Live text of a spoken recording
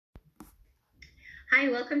Hi,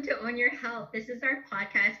 welcome to Own Your Health. This is our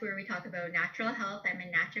podcast where we talk about natural health. I'm a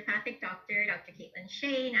naturopathic doctor, Dr. Caitlin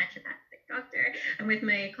Shea, naturopathic doctor. I'm with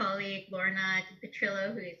my colleague Lorna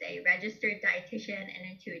DiPetrillo, who is a registered dietitian and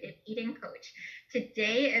intuitive eating coach.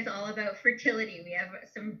 Today is all about fertility. We have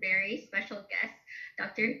some very special guests,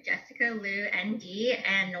 Dr. Jessica Liu, ND,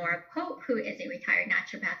 and Nora Pope, who is a retired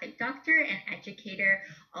naturopathic doctor and educator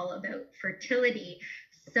all about fertility.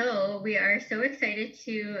 So we are so excited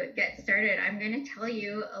to get started. I'm going to tell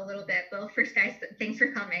you a little bit. Well, first, guys, thanks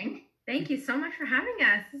for coming. Thank you so much for having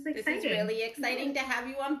us. This is exciting. This is really exciting to have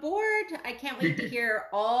you on board. I can't wait to hear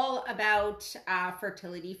all about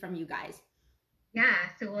fertility from you guys. Yeah,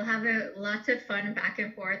 so we'll have lots of fun back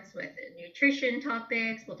and forths with nutrition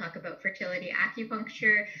topics. We'll talk about fertility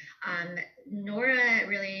acupuncture. Nora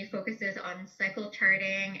really focuses on cycle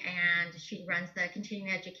charting and she runs the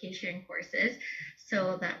continuing education courses.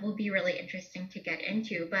 So that will be really interesting to get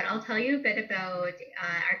into. But I'll tell you a bit about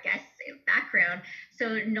our guest's background.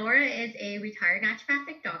 So Nora is a retired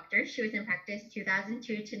naturopathic doctor. She was in practice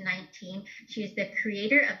 2002 to 19. She is the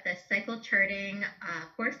creator of the cycle charting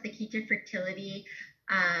course, the Key to Fertility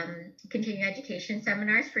continuing education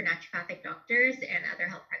seminars for naturopathic doctors and other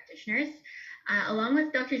health practitioners. Along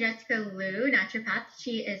with Dr. Jessica Liu, naturopath,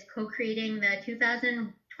 she is co-creating the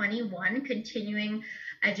 2021 continuing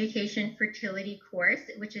education fertility course,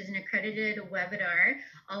 which is an accredited webinar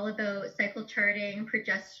all about cycle charting,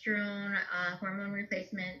 progesterone, hormone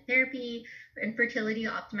replacement therapy, and fertility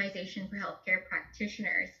optimization for healthcare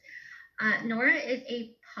practitioners. Nora is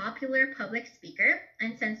a popular public speaker,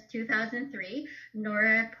 and since 2003,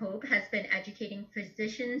 Nora Pope has been educating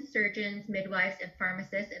physicians, surgeons, midwives, and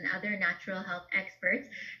pharmacists and other natural health experts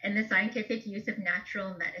in the scientific use of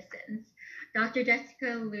natural medicines. Dr.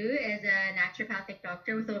 Jessica Liu is a naturopathic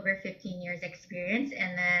doctor with over 15 years experience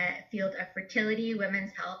in the field of fertility,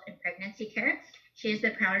 women's health, and pregnancy care. She is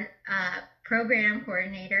the program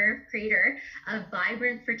coordinator, creator of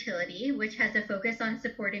Vibrant Fertility, which has a focus on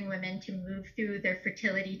supporting women to move through their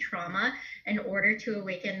fertility trauma in order to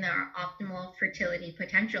awaken their optimal fertility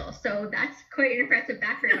potential. So that's quite an impressive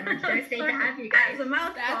background. I'm so excited to have you guys. That's a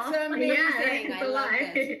mouthful. That's amazing. Yeah, I love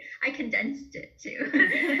this. I condensed it too.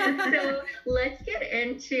 So let's get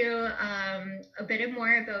into a bit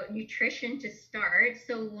more about nutrition to start.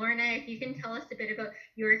 So Lorna, if you can tell us a bit about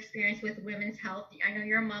your experience with women's health. I know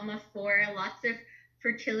you're a mom of four, lots of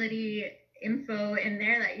fertility info in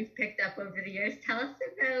there that you've picked up over the years. Tell us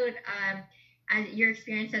about your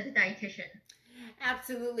experience as a dietitian.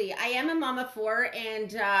 Absolutely. I am a mom of four,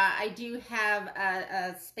 and I do have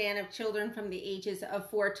a span of children from the ages of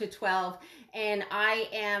 4 to 12, and I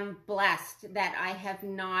am blessed that I have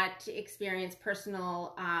not experienced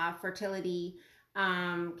personal fertility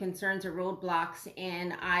concerns or roadblocks,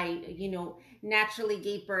 and I naturally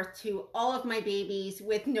gave birth to all of my babies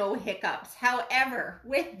with no hiccups. However,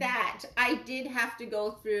 with that, I did have to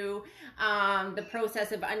go through the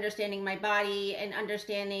process of understanding my body and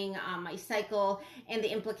understanding my cycle and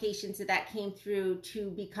the implications that came through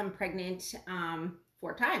to become pregnant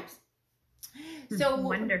 4 times. So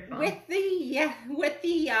wonderful. With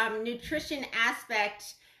the nutrition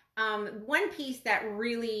aspect, one piece that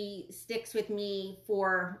really sticks with me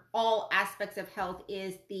for all aspects of health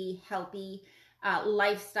is the healthy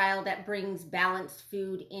lifestyle that brings balanced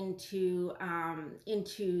food into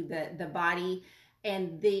the body,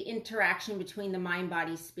 and the interaction between the mind,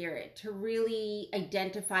 body, spirit, to really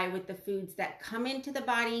identify with the foods that come into the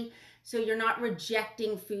body, so you're not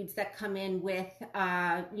rejecting foods that come in with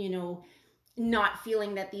not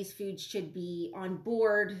feeling that these foods should be on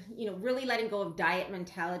board. Really letting go of diet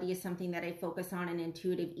mentality is something that I focus on in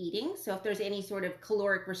intuitive eating. So if there's any sort of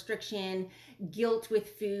caloric restriction, guilt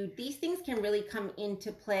with food, these things can really come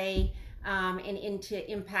into play and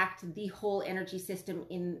into impact the whole energy system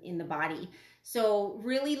in the body. So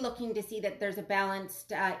really looking to see that there's a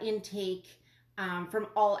balanced intake from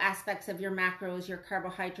all aspects of your macros, your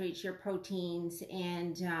carbohydrates, your proteins,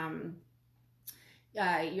 and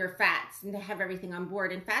your fats, and to have everything on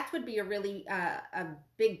board. And fats would be a really a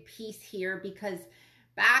big piece here, because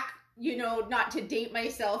back, not to date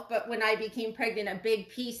myself, but when I became pregnant, a big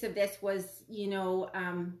piece of this was,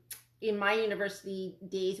 in my university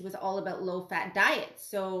days, was all about low fat diets.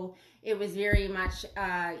 So it was very much,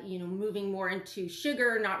 moving more into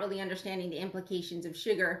sugar, not really understanding the implications of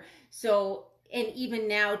sugar. So, and even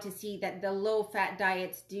now to see that the low fat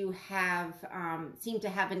diets do have, seem to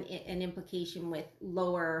have an implication with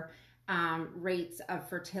lower rates of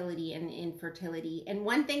fertility and infertility. And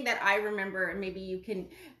one thing that I remember, and maybe you can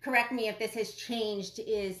correct me if this has changed,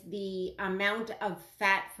 is the amount of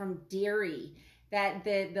fat from dairy that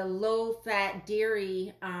the low fat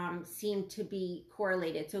dairy seem to be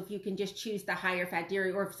correlated. So if you can just choose the higher fat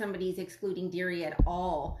dairy, or if somebody's excluding dairy at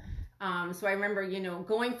all. So I remember,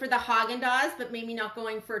 going for the Haagen-Dazs, but maybe not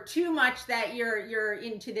going for too much that you're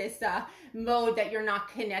into this mode that you're not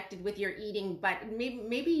connected with your eating. But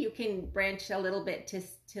maybe you can branch a little bit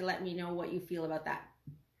to let me know what you feel about that.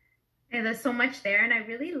 Yeah, there's so much there, and I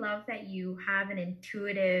really love that you have an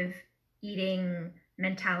intuitive eating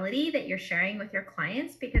mentality that you're sharing with your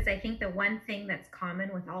clients, because I think the one thing that's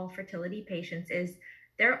common with all fertility patients is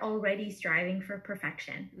they're already striving for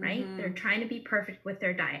perfection, right? Mm-hmm. They're trying to be perfect with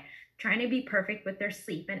their diet, trying to be perfect with their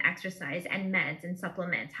sleep and exercise and meds and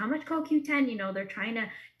supplements. How much CoQ10, they're trying to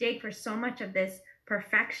dig for so much of this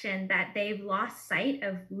perfection that they've lost sight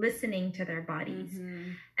of listening to their bodies.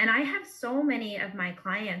 Mm-hmm. And I have so many of my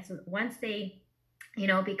clients, once they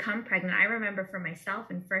become pregnant. I remember for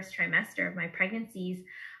myself in first trimester of my pregnancies,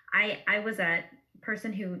 I was a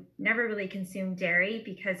person who never really consumed dairy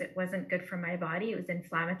because it wasn't good for my body. It was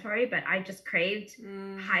inflammatory, but I just craved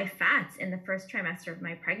high fats in the first trimester of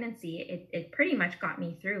my pregnancy. It pretty much got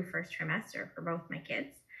me through first trimester for both my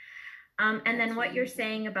kids. And then what you're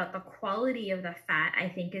saying about the quality of the fat, I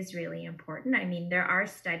think is really important. I mean, there are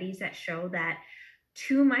studies that show that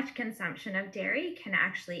too much consumption of dairy can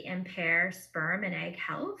actually impair sperm and egg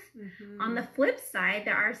health. Mm-hmm. On the flip side,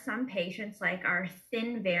 there are some patients, like our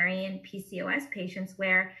thin variant PCOS patients,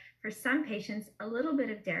 where for some patients, a little bit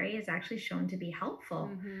of dairy is actually shown to be helpful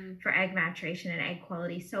for egg maturation and egg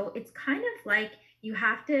quality. So it's kind of like you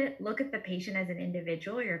have to look at the patient as an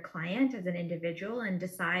individual, your client as an individual, and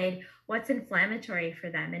decide what's inflammatory for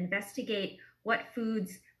them. Investigate what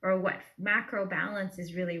foods or what macro balance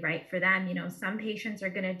is really right for them. Some patients are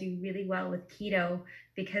going to do really well with keto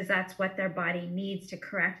because that's what their body needs to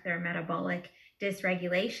correct their metabolic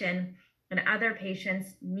dysregulation. And other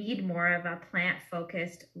patients need more of a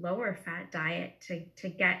plant-focused, lower fat diet to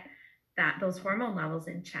get those hormone levels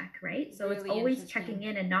in check, right? So really it's always checking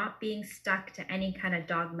in and not being stuck to any kind of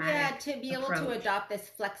dogmatic to be able to adopt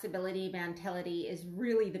this flexibility mentality is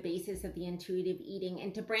really the basis of the intuitive eating,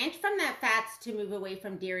 and to branch from that fats to move away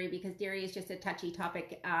from dairy, because dairy is just a touchy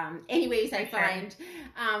topic anyways, I find.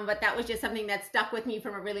 But that was just something that stuck with me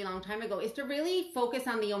from a really long time ago, is to really focus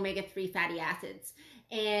on the omega-3 fatty acids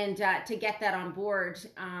and to get that on board,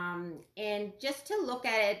 and just to look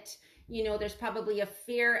at it. There's probably a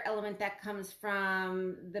fair element that comes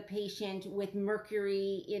from the patient with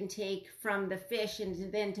mercury intake from the fish,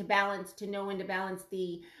 and then to know when to balance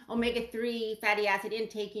the omega-3 fatty acid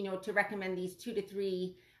intake, to recommend these 2 to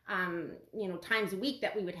 3 times a week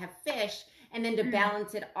that we would have fish, and then to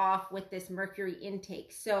balance it off with this mercury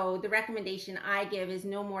intake. So the recommendation I give is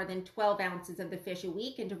no more than 12 ounces of the fish a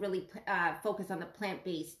week, and to really focus on the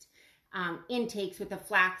plant-based intakes with the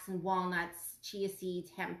flax and walnuts, chia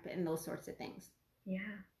seeds, hemp, and those sorts of things. Yeah,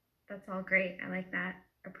 that's all great. I like that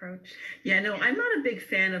approach. Yeah, no, I'm not a big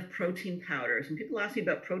fan of protein powders. When people ask me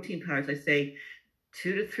about protein powders, I say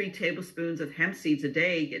 2 to 3 tablespoons of hemp seeds a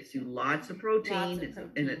day gets you lots of protein.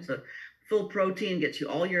 And it's a full protein, gets you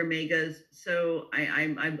all your omegas. So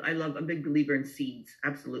I'm a big believer in seeds,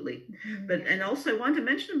 absolutely. Mm-hmm. But and also I wanted to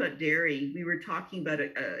mention about dairy. We were talking about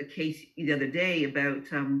a case the other day about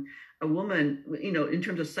a woman, in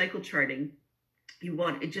terms of cycle charting. You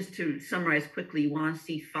want, just to summarize quickly, you want to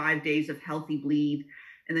see 5 days of healthy bleed.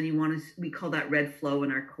 And then we call that red flow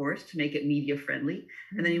in our course to make it media friendly.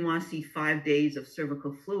 Mm-hmm. And then you want to see 5 days of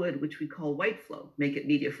cervical fluid, which we call white flow, make it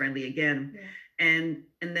media friendly again. Yeah. And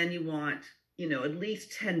then you want, at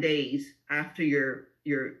least 10 days after you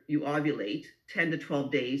ovulate, 10 to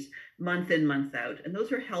 12 days, month in, month out. And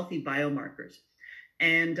those are healthy biomarkers.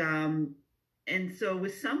 And so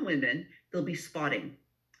with some women, they'll be spotting.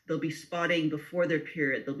 They'll be spotting before their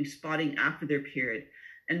period. They'll be spotting after their period.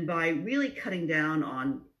 And by really cutting down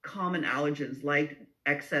on common allergens like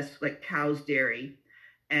cow's dairy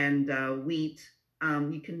and wheat,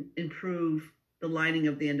 you can improve the lining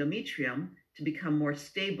of the endometrium to become more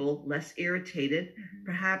stable, less irritated. Mm-hmm.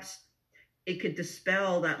 Perhaps it could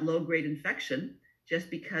dispel that low-grade infection just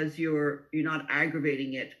because you're not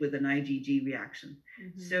aggravating it with an IgG reaction.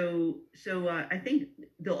 Mm-hmm. So I think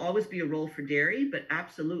there'll always be a role for dairy, but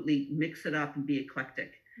absolutely mix it up and be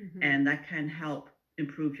eclectic. Mm-hmm. And that can help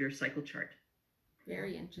improve your cycle chart.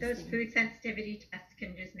 Very interesting. Those food sensitivity tests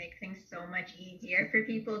can just make things so much easier for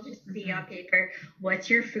people. Just see on paper, what's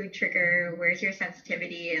your food trigger, where's your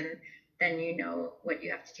sensitivity, and then you know what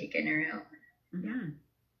you have to take in or out. Mm-hmm.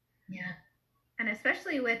 Yeah. And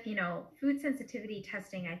especially with, food sensitivity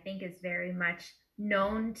testing, I think is very much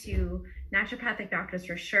known to naturopathic doctors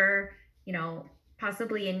for sure,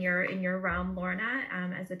 possibly in your realm, Lorna,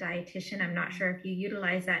 as a dietitian. I'm not sure if you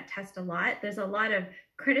utilize that test a lot. There's a lot of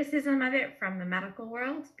criticism of it from the medical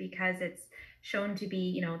world because it's shown to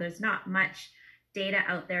be, there's not much data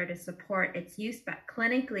out there to support its use, but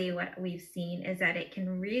clinically what we've seen is that it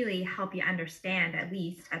can really help you understand, at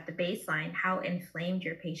least at the baseline, how inflamed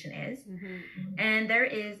your patient is. And there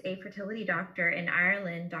is a fertility doctor in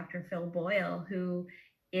Ireland, Dr. Phil Boyle, who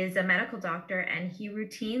is a medical doctor, and he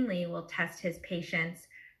routinely will test his patients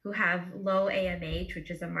who have low AMH, which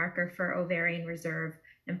is a marker for ovarian reserve,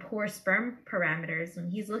 and poor sperm parameters. When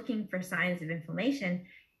he's looking for signs of inflammation,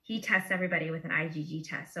 he tests everybody with an IgG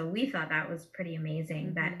test. So we thought that was pretty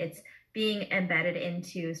amazing that it's being embedded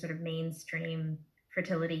into sort of mainstream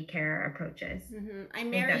fertility care approaches. I'm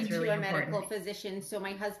married to a medical physician, so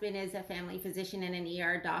my husband is a family physician and an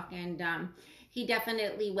ER doc, and he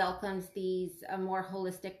definitely welcomes these more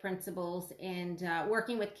holistic principles, and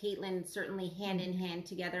working with Caitlin certainly hand in hand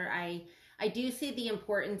together. I do see the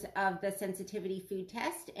importance of the sensitivity food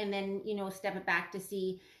test, and then, step it back to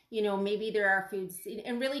see, maybe there are foods,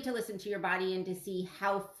 and really to listen to your body and to see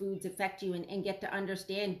how foods affect you, and get to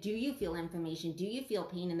understand, do you feel inflammation? Do you feel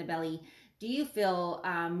pain in the belly? Do you feel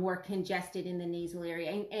more congested in the nasal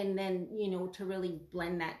area? And then, to really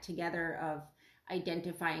blend that together of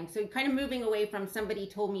identifying. So kind of moving away from somebody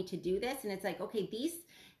told me to do this, and it's like, okay,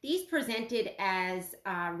 these presented as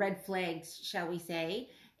red flags, shall we say,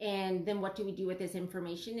 and then what do we do with this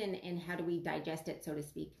information, and how do we digest it, so to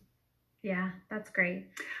speak? Yeah, that's great.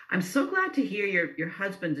 I'm so glad to hear your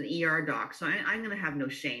husband's an ER doc, so I'm going to have no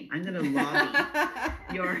shame. I'm going to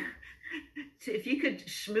lobby if you could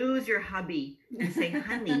schmooze your hubby and say,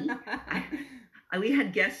 honey, we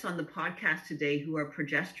had guests on the podcast today who are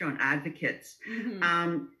progesterone advocates.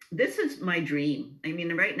 This is my dream. I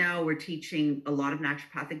mean, right now we're teaching a lot of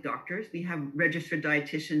naturopathic doctors. We have registered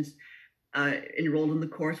dietitians enrolled in the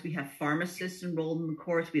course. We have pharmacists enrolled in the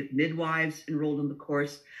course. We have midwives enrolled in the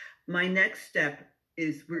course. My next step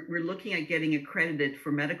is we're looking at getting accredited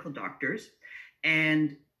for medical doctors.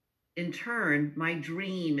 And in turn, my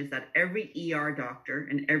dream is that every ER doctor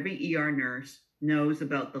and every ER nurse knows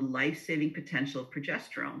about the life-saving potential of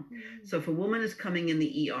progesterone. So if a woman is coming in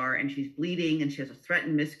the ER and she's bleeding and she has a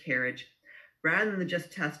threatened miscarriage, rather than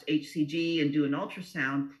just test HCG and do an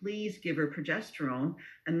ultrasound, please give her progesterone,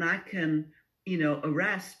 and that can,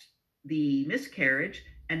 arrest the miscarriage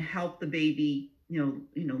and help the baby,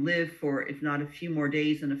 live for, if not a few more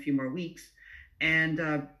days and a few more weeks, and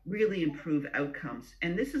really improve outcomes.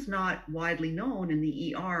 And this is not widely known in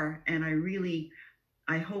the ER, and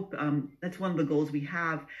I hope that's one of the goals we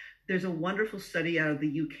have. There's a wonderful study out of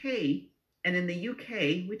the UK, and in the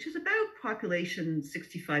UK, which is about population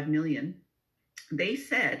 65 million, they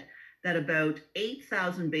said that about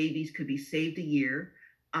 8,000 babies could be saved a year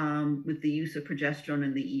with the use of progesterone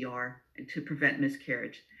in the ER to prevent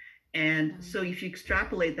miscarriage. And so if you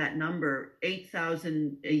extrapolate that number,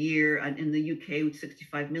 8,000 a year in the UK with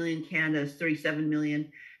 65 million, Canada is 37 million.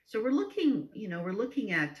 So we're looking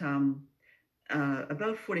at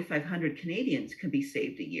about 4,500 Canadians can be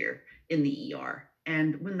saved a year in the ER.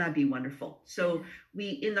 And wouldn't that be wonderful? So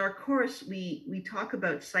in our course, we talk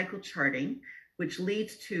about cycle charting, which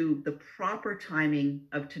leads to the proper timing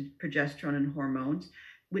of progesterone and hormones,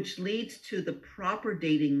 which leads to the proper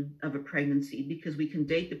dating of a pregnancy, because we can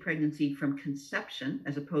date the pregnancy from conception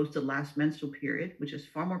as opposed to last menstrual period, which is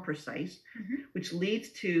far more precise, which leads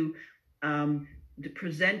to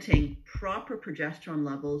presenting proper progesterone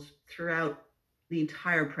levels throughout the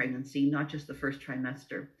entire pregnancy, not just the first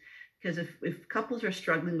trimester. Because if couples are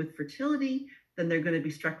struggling with fertility, then they're going to be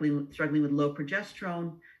struggling with low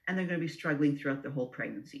progesterone, and they're going to be struggling throughout the whole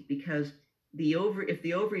pregnancy, because if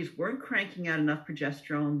the ovaries weren't cranking out enough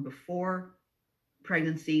progesterone before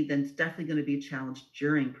pregnancy, then it's definitely going to be a challenge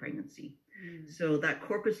during pregnancy. So that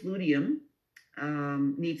corpus luteum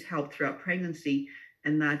needs help throughout pregnancy,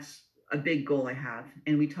 and that's a big goal I have.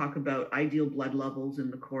 And we talk about ideal blood levels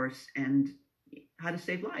in the course and how to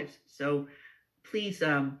save lives. So please,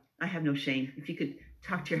 I have no shame. If you could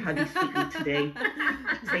talk to your hubby sweetly today,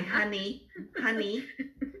 say, honey,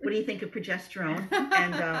 what do you think of progesterone?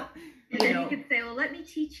 And then you could say, well, let me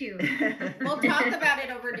teach you. We'll talk about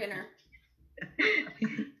it over dinner.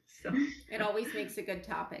 So it always makes a good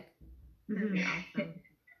topic.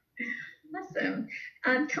 Awesome.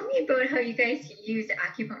 Tell me about how you guys use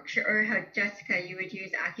acupuncture, or how, Jessica, you would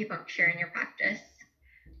use acupuncture in your practice.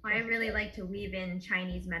 Well, I really like to weave in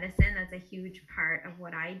Chinese medicine. That's a huge part of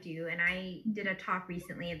what I do. And I did a talk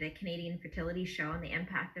recently at the Canadian Fertility Show on the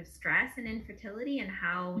impact of stress and infertility, and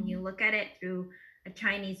how when you look at it through a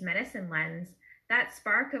Chinese medicine lens, that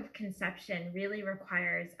spark of conception really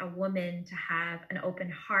requires a woman to have an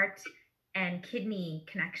open heart and kidney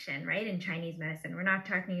connection, right? In Chinese medicine, we're not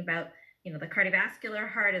talking about, the cardiovascular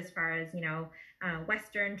heart as far as,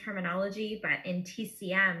 Western terminology, but in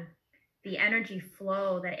TCM, the energy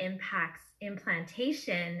flow that impacts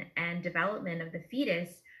implantation and development of the fetus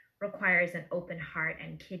requires an open heart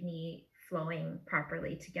and kidney flowing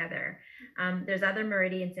properly together. There's other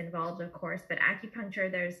meridians involved, of course, but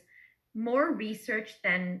acupuncture, there's more research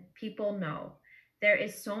than people know. There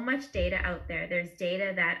is so much data out there. There's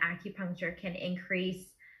data that acupuncture can increase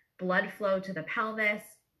blood flow to the pelvis,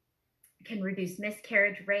 can reduce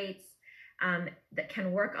miscarriage rates, that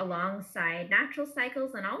can work alongside natural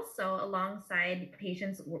cycles and also alongside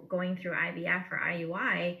patients going through IVF or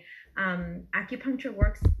IUI. Acupuncture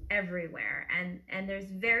works everywhere, and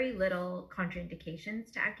there's very little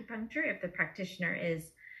contraindications to acupuncture if the practitioner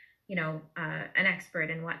is, an expert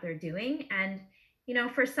in what they're doing. And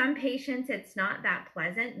for some patients, it's not that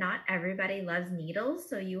pleasant. Not everybody loves needles,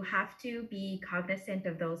 so you have to be cognizant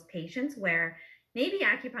of those patients where maybe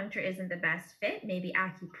acupuncture isn't the best fit. Maybe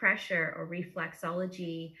acupressure or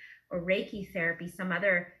reflexology or Reiki therapy, some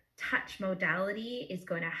other touch modality is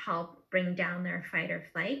going to help bring down their fight or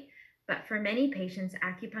flight. But for many patients,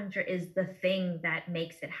 acupuncture is the thing that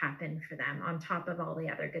makes it happen for them, on top of all the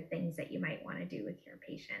other good things that you might want to do with your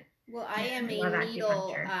patient. Well, I am a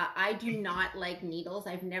needle. I do not like needles.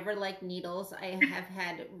 I've never liked needles. I have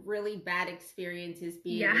had really bad experiences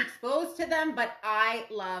being exposed to them, but I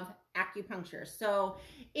love acupuncture. So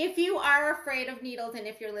if you are afraid of needles, and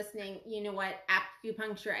if you're listening, you know what,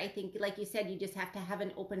 acupuncture, I think, like you said, you just have to have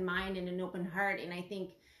an open mind and an open heart. And I think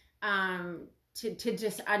to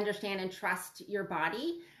just understand and trust your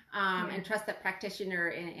body, and trust the practitioner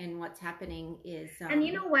in what's happening is... and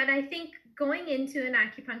you know what, I think going into an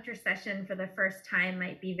acupuncture session for the first time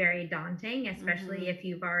might be very daunting, especially if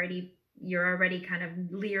you're already kind of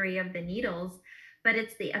leery of the needles, but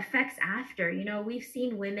it's the effects after. We've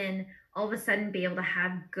seen women all of a sudden be able to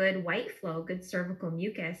have good white flow, good cervical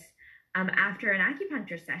mucus after an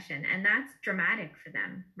acupuncture session, and that's dramatic for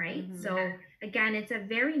them, right? So again, it's a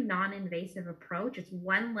very non-invasive approach. It's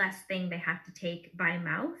one less thing they have to take by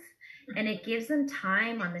mouth, and it gives them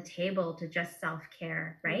time on the table to just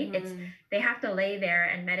self-care, right? They have to lay there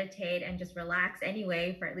and meditate and just relax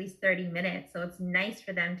anyway for at least 30 minutes. So it's nice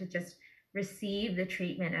for them to just receive the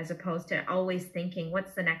treatment as opposed to always thinking,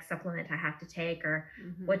 what's the next supplement I have to take, or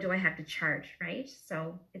what do I have to charge, right?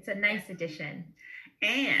 So it's a nice addition.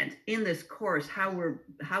 And in this course, how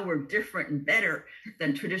we're different and better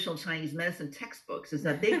than traditional Chinese medicine textbooks is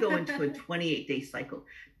that they go into a 28-day cycle.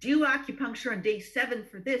 Do acupuncture on day 7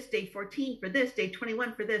 for this, day 14 for this, day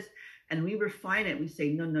 21 for this, and we refine it. We say,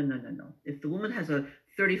 no. If the woman has a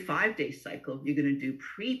 35-day cycle, you're going to do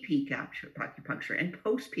pre-peak acupuncture and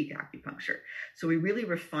post-peak acupuncture. So we really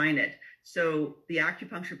refine it. So the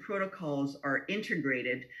acupuncture protocols are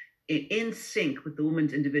integrated in sync with the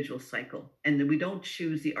woman's individual cycle. And then we don't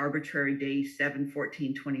choose the arbitrary day 7,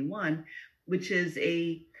 14, 21, which is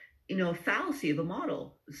a fallacy of a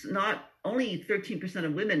model. It's not only 13%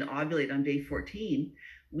 of women ovulate on day 14.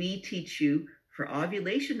 We teach you for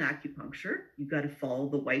ovulation acupuncture, you've got to follow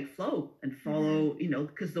the white flow and follow,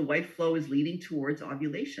 because the white flow is leading towards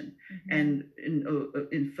ovulation and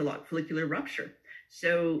in follicular rupture.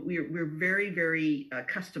 So we're very, very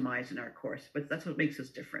customized in our course, but that's what makes us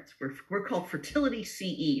different. We're called Fertility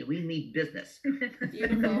CE. We mean business.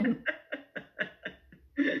 Beautiful.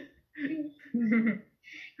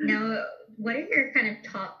 Now, what are your kind of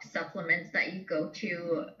top supplements that you go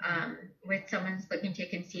to with someone's looking to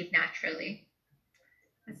conceive naturally?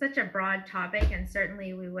 It's such a broad topic, and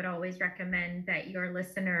certainly we would always recommend that your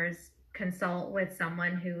listeners consult with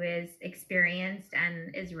someone who is experienced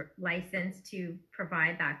and is licensed to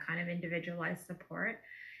provide that kind of individualized support.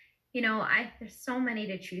 There's so many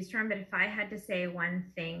to choose from, but if I had to say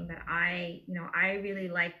one thing that I really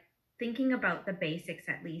like thinking about the basics,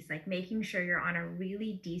 at least, like making sure you're on a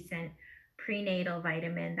really decent prenatal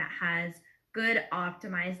vitamin that has good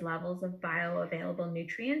optimized levels of bioavailable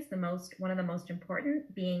nutrients. One of the most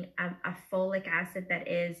important being a folic acid that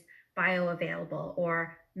is bioavailable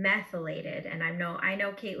or methylated. And I know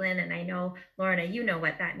Caitlin, and I know Lorna, you know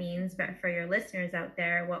what that means, but for your listeners out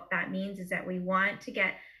there, what that means is that we want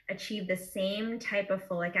to achieve the same type of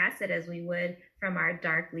folic acid as we would from our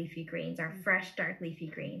dark leafy greens, our fresh dark leafy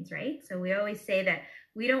greens, right? So we always say that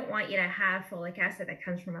we don't want you to have folic acid that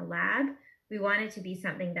comes from a lab. We want it to be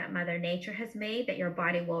something that Mother Nature has made that your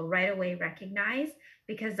body will right away recognize,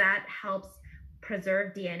 because that helps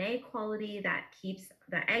preserve DNA quality, that keeps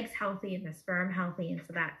the eggs healthy and the sperm healthy. And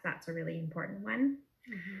so that's a really important one.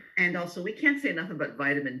 And also, we can't say enough about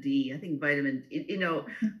vitamin D. I think vitamin, we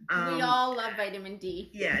all love vitamin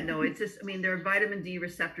D. Yeah, no, it's just, there are vitamin D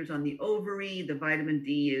receptors on the ovary. The vitamin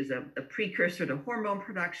D is a precursor to hormone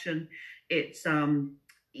production. It's,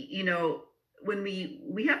 when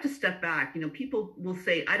we have to step back, people will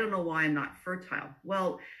say, I don't know why I'm not fertile.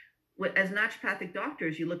 Well, as naturopathic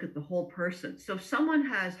doctors, you look at the whole person. So if someone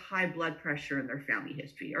has high blood pressure in their family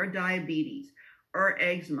history, or diabetes, or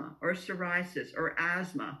eczema, or psoriasis, or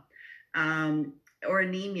asthma, or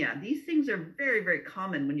anemia, these things are very, very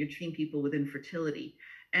common when you're treating people with infertility.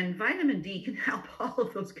 And vitamin D can help all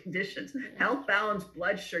of those conditions, help balance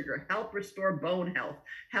blood sugar, help restore bone health,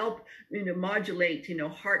 help modulate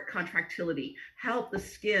heart contractility, help the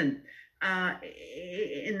skin,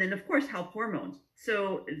 and then of course help hormones.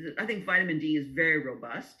 So I think vitamin D is very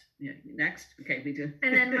robust. Yeah, next. Okay, me too.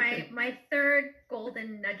 And then my third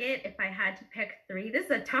golden nugget, if I had to pick three, this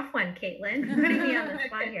is a tough one, Caitlin, putting me on the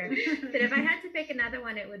spot here. But if I had to pick another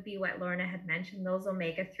one, it would be what Lorna had mentioned, those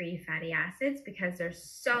omega-3 fatty acids, because they're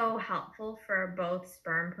so helpful for both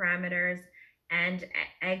sperm parameters and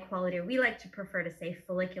egg quality. We like to prefer to say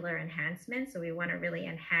follicular enhancement. So we want to really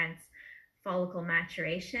enhance follicle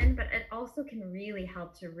maturation, but it also can really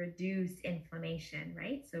help to reduce inflammation,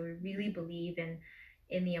 right? So we really believe in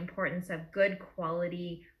the importance of good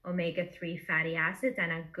quality omega-3 fatty acids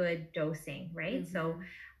and a good dosing, right? So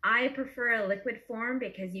I prefer a liquid form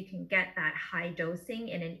because you can get that high dosing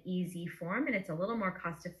in an easy form, and it's a little more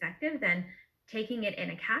cost effective than taking it in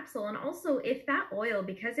a capsule. And also, if that oil,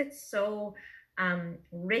 because it's so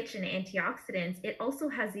rich in antioxidants, it also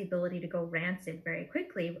has the ability to go rancid very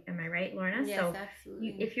quickly. Am I right, Lorna? Yes, so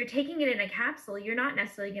absolutely. If you're taking it in a capsule, you're not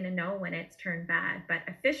necessarily going to know when it's turned bad. But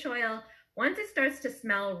a fish oil, once it starts to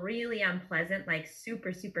smell really unpleasant, like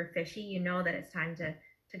super, super fishy, you know that it's time to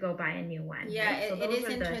go buy a new one. Yeah, right? it is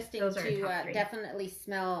interesting to definitely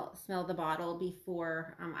smell the bottle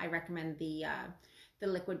before. I recommend the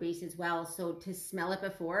liquid base as well, so to smell it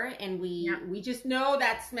before, and we just know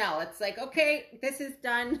that smell. It's like, okay, this is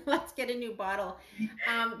done, let's get a new bottle.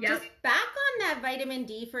 Just back on that vitamin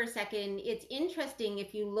D for a second, it's interesting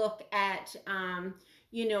if you look at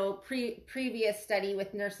previous study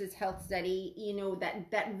with Nurses Health Study,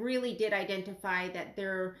 that really did identify that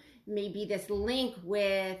there may be this link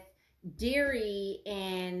with dairy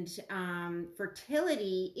and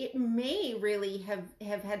fertility. It may really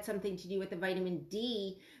have had something to do with the vitamin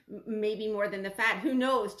D, maybe more than the fat. Who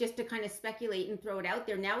knows? Just to kind of speculate and throw it out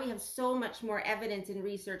there. Now we have so much more evidence and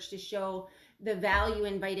research to show the value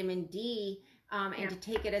in vitamin D, and to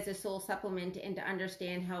take it as a sole supplement, and to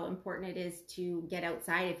understand how important it is to get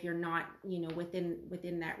outside if you're not,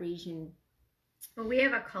 within that region. Well, we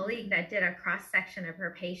have a colleague that did a cross section of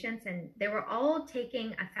her patients, and they were all taking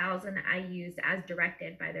 1,000 IUs as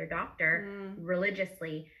directed by their doctor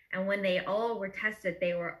religiously. And when they all were tested,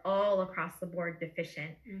 they were all across the board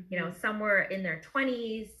deficient. Some were in their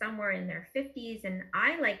 20s, some were in their 50s. And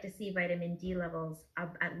I like to see vitamin D levels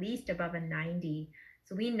at least above a 90.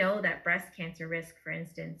 So we know that breast cancer risk, for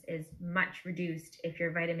instance, is much reduced if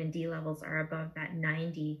your vitamin D levels are above that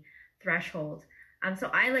 90 threshold.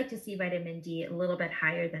 So I like to see vitamin D a little bit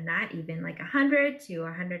higher than that, even like 100 to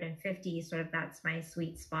 150. Sort of that's my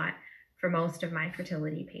sweet spot for most of my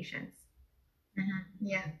fertility patients.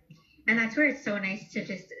 Yeah. And that's where it's so nice to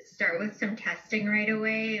just start with some testing right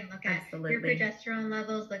away and look at your progesterone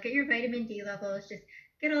levels, look at your vitamin D levels, just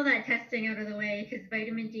get all that testing out of the way, because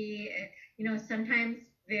vitamin D, sometimes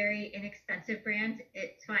very inexpensive brands,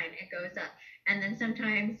 it's fine, it goes up. And then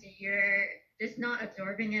sometimes you're just not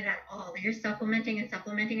absorbing it at all. You're supplementing, and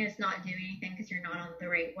it's not doing anything because you're not on the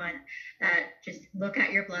right one. Just look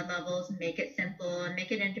at your blood levels, make it simple, and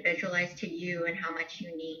make it individualized to you and how much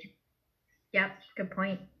you need. Yep, good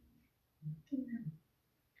point.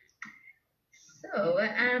 So,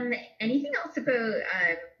 anything else about,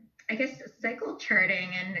 cycle charting,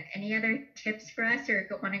 and any other tips for us, or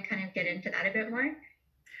want to kind of get into that a bit more?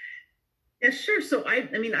 Yeah, sure. So I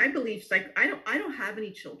believe I don't have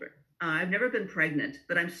any children. I've never been pregnant,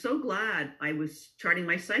 but I'm so glad I was charting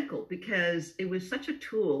my cycle, because it was such a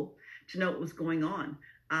tool to know what was going on.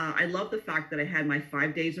 I love the fact that I had my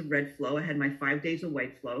 5 days of red flow. I had my 5 days of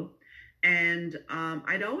white flow. And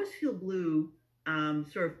I'd always feel blue,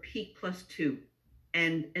 sort of peak +2.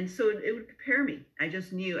 And so it would prepare me. I just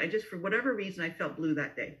for whatever reason, I felt blue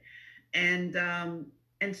that day. And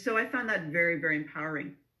so I found that very, very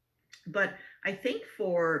empowering. But I think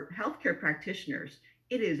for healthcare practitioners,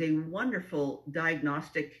 it is a wonderful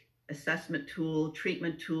diagnostic assessment tool,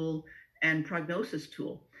 treatment tool, and prognosis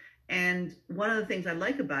tool. And one of the things I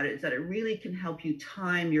like about it is that it really can help you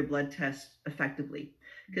time your blood test effectively.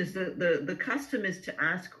 Because the custom is to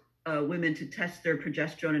ask women to test their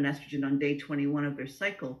progesterone and estrogen on day 21 of their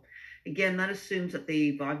cycle. Again, that assumes that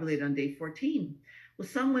they ovulate on day 14. Well,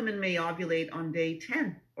 some women may ovulate on day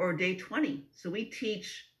 10 or day 20. So we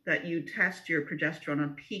teach that you test your progesterone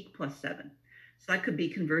on peak +7. So that could be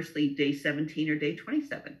conversely day 17 or day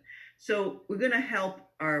 27. So we're going to help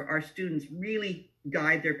our students really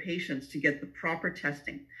guide their patients to get the proper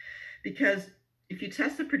testing. Because if you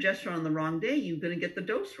test the progesterone on the wrong day, you're going to get the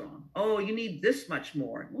dose wrong. Oh, you need this much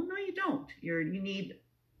more. Well, no, you don't. You need,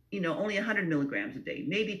 only 100 milligrams a day,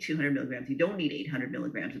 maybe 200 milligrams. You don't need 800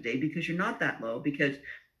 milligrams a day because you're not that low because,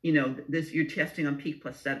 you're testing on peak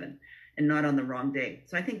 +7 and not on the wrong day.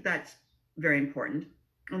 So I think that's very important.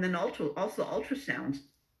 And then also ultrasounds.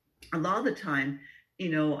 A lot of the time,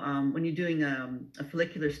 when you're doing a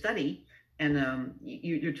follicular study and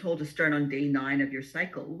you're told to start on day 9 of your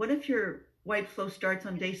cycle, what if your white flow starts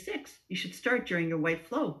on day 6? You should start during your white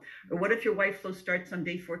flow. Or what if your white flow starts on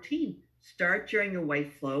day 14? Start during your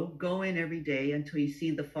white flow, go in every day until you see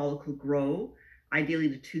the follicle grow, ideally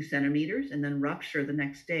to 2 centimeters, and then rupture the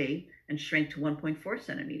next day and shrink to 1.4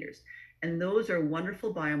 centimeters. And those are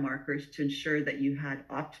wonderful biomarkers to ensure that you had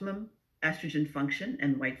optimum estrogen function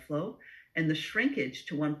and white flow. And the shrinkage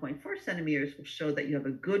to 1.4 centimeters will show that you have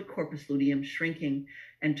a good corpus luteum shrinking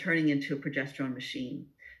and turning into a progesterone machine.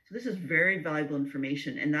 So this is very valuable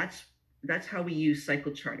information, and that's how we use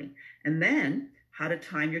cycle charting. And then how to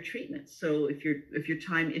time your treatments. So if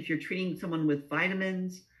you're treating someone with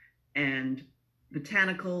vitamins and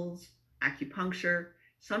botanicals, acupuncture,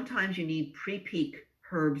 sometimes you need pre-peak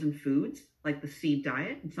herbs and foods like the seed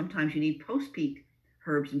diet, and sometimes you need post-peak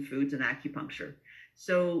herbs and foods and acupuncture.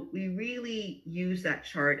 So we really use that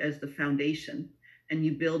chart as the foundation, and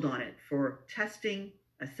you build on it for testing,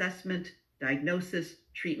 assessment, diagnosis,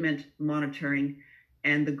 treatment, monitoring,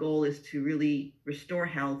 and the goal is to really restore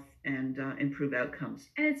health and improve outcomes.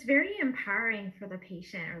 And it's very empowering for the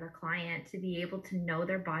patient or the client to be able to know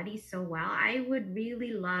their body so well. I would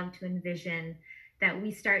really love to envision that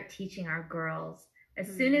we start teaching our girls as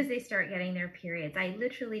soon as they start getting their periods. I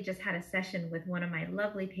literally just had a session with one of my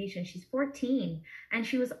lovely patients. She's 14 and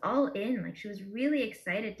she was all in. Like, she was really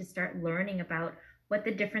excited to start learning about what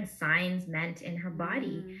the different signs meant in her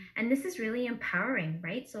body. And this is really empowering,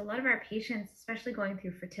 right? So a lot of our patients, especially going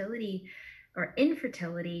through fertility or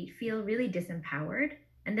infertility, feel really disempowered.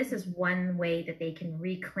 And this is one way that they can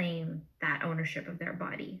reclaim that ownership of their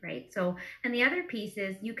body, right? So, and the other piece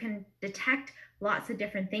is you can detect lots of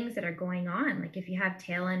different things that are going on. Like if you have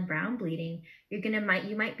tail end brown bleeding, you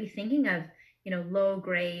might be thinking of, low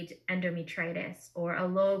grade endometritis or a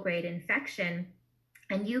low grade infection.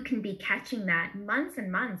 And you can be catching that months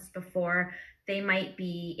and months before they might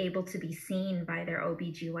be able to be seen by their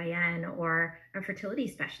OBGYN or a fertility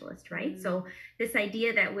specialist, right? So this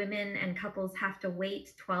idea that women and couples have to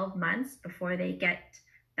wait 12 months before they get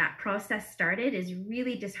that process started is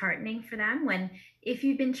really disheartening for them, when if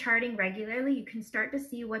you've been charting regularly, you can start to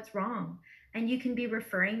see what's wrong and you can be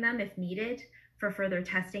referring them if needed for further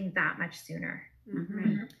testing that much sooner.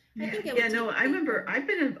 I remember I've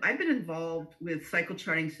been involved with cycle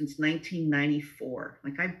charting since 1994.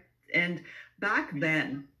 And back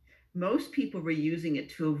then, most people were using it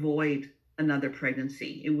to avoid another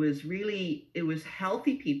pregnancy. It was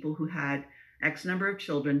healthy people who had X number of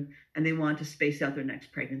children and they wanted to space out their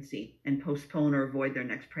next pregnancy and postpone or avoid their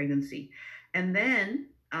next pregnancy. And then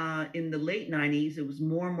in the late 90s, it was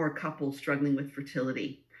more and more couples struggling with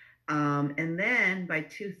fertility. And then by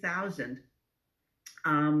 2000,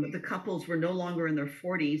 the couples were no longer in their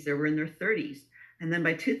 40s, they were in their 30s. And then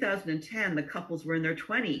by 2010, the couples were in their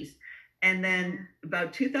 20s. And then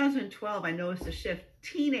about 2012, I noticed a shift.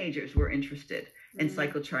 Teenagers were interested in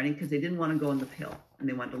cycle charting because they didn't want to go on the pill and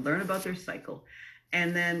they wanted to learn about their cycle.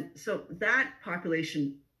 And then, so that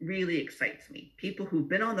population really excites me. People who've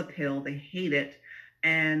been on the pill, they hate it.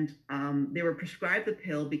 And they were prescribed the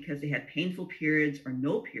pill because they had painful periods or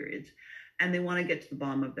no periods. And they want to get to the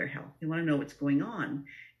bottom of their health. They want to know what's going on.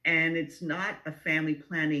 And it's not a family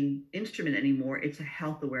planning instrument anymore. It's a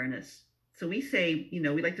health awareness. So we say, we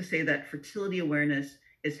like to say that fertility awareness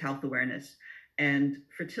is health awareness and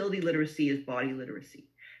fertility literacy is body literacy.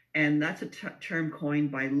 And that's a term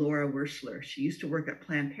coined by Laura Werschler. She used to work at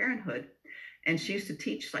Planned Parenthood and she used to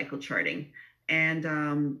teach cycle charting. And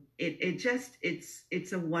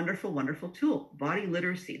it's a wonderful, wonderful tool. Body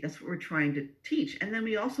literacy, that's what we're trying to teach. And then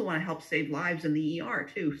we also want to help save lives in the ER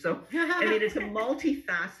too. So, it's a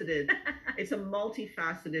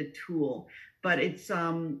multifaceted tool, but it's,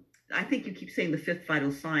 I think you keep saying the fifth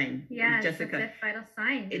vital sign. Yeah, Jessica. It's the fifth vital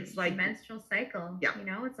sign. It's like the menstrual cycle. Yeah. You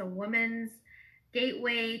know, it's a woman's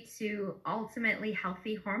gateway to ultimately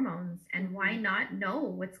healthy hormones. And why not know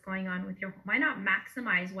what's going on with why not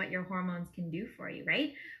maximize what your hormones can do for you,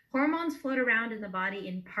 right? Hormones float around in the body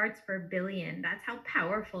in parts per billion. That's how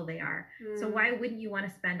powerful they are. So why wouldn't you want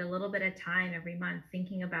to spend a little bit of time every month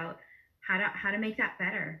thinking about how to make that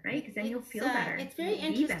better, right? Because then you'll feel better. It's very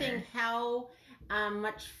interesting how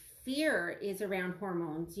much fear is around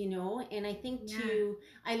hormones, you know, and I think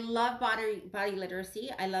I love body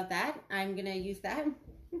literacy. I love that. I'm gonna use that.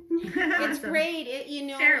 It's great. It's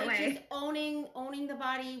just owning the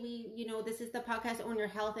body. This is the podcast, Own Your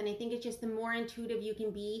Health, and I think it's just the more intuitive you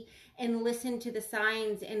can be and listen to the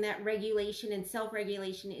signs, and that regulation and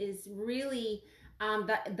self-regulation is really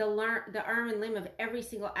the arm and limb of every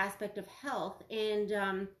single aspect of health.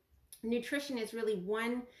 And nutrition is really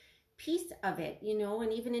one piece of it,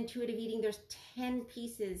 and even intuitive eating, there's 10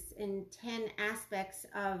 pieces and 10 aspects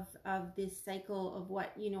of this cycle of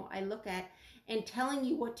what I look at, and telling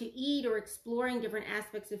you what to eat or exploring different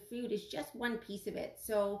aspects of food is just one piece of it.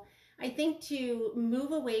 So I think to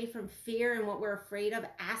move away from fear and what we're afraid of,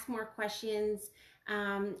 ask more questions,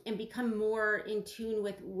 and become more in tune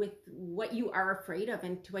with what you are afraid of,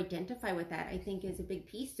 and to identify with that, I think, is a big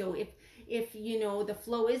piece. So if the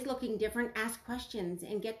flow is looking different, ask questions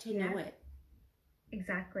and get to know it.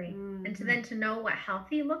 Exactly. And to know what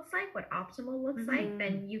healthy looks like, what optimal looks like,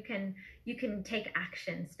 then you can take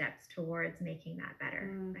action steps towards making that better,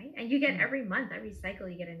 right? And you get every month, every cycle,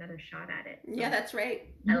 you get another shot at it. So yeah, that's right.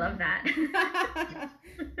 I love that.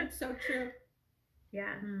 That's so true.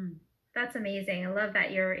 Yeah. That's amazing. I love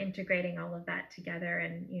that you're integrating all of that together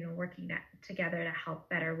and, working together to help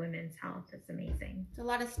better women's health. It's amazing. It's a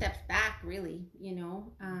lot of steps back, really.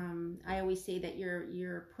 I always say that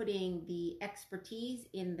you're putting the expertise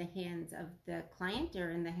in the hands of the client,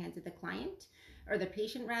 or in the hands of the client, or the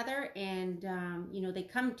patient rather. And, they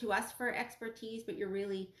come to us for expertise, but you're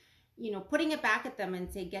really, putting it back at them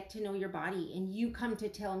and say, get to know your body, and you come to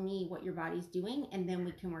tell me what your body's doing, and then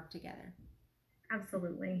we can work together.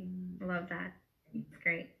 Absolutely. I love that. It's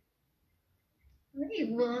great. Great.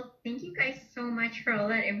 Well, thank you guys so much for all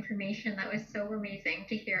that information. That was so amazing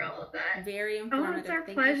to hear all of that. Very informative. Oh, it's our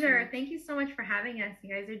pleasure. Thank you so much for having us. You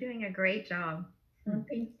guys are doing a great job. Oh,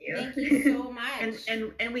 thank you. Thank you so much.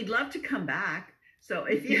 and we'd love to come back. So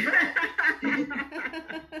if you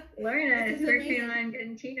Lorna is working on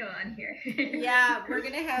getting Tino on here. Yeah, we're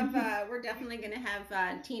definitely gonna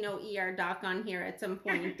have Tino ER Doc on here at some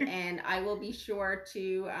point, and I will be sure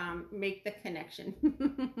to make the connection.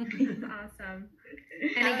 That's awesome.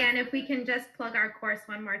 And again, if we can just plug our course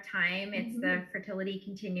one more time, it's the Fertility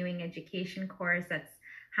Continuing Education course that's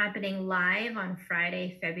happening live on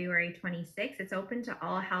Friday, February 26th. It's open to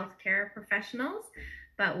all healthcare professionals,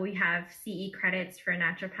 but we have CE credits for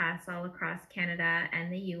naturopaths all across Canada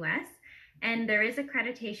and the US. And there is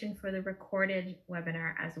accreditation for the recorded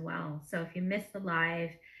webinar as well. So if you miss the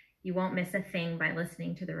live, you won't miss a thing by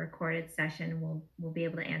listening to the recorded session. We'll be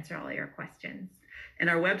able to answer all your questions. And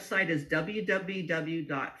our website is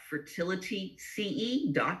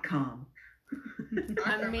www.fertilityce.com.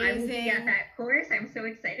 Awesome. Amazing. I will be at that course. I'm so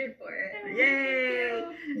excited for it. Yay!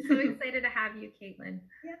 I'm so excited to have you, Caitlin.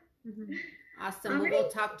 Yeah. Awesome. We'll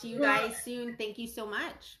talk to you guys soon. Thank you so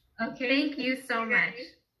much. Okay. Thank you so much.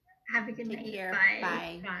 Have a good Take night. care.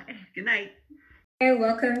 Bye. Bye. Good night. Hi,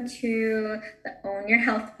 welcome to the Own Your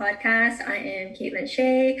Health podcast. I am Caitlin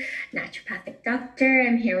Shea, naturopathic doctor.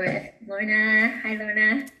 I'm here with Lorna. Hi,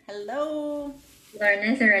 Lorna. Hello.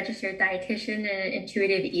 Lorna is a registered dietitian and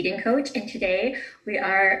intuitive eating coach, and today we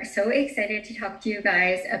are so excited to talk to you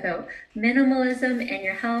guys about minimalism and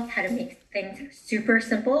your health, how to make things super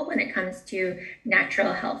simple when it comes to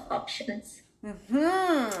natural health options.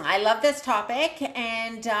 I love this topic,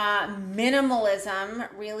 and minimalism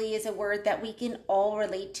really is a word that we can all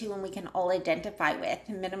relate to and we can all identify with.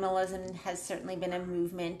 Minimalism has certainly been a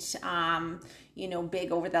movement,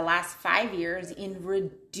 big over the last 5 years in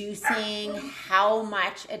reducing how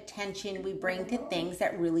much attention we bring to things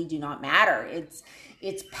that really do not matter.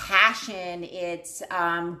 It's passion, it's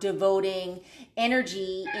devoting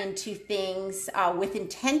energy into things with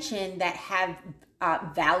intention that have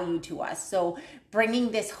value to us. So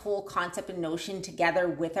bringing this whole concept and notion together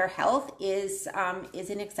with our health is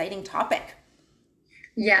an exciting topic.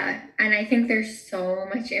 Yeah, and I think there's so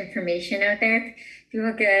much information out there.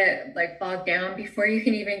 People get like bogged down before you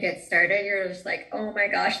can even get started. You're just like, oh my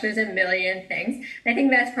gosh, there's a million things. I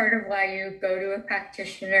think that's part of why you go to a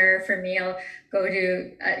practitioner. For me, I'll go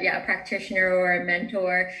to a practitioner or a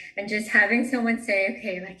mentor, and just having someone say,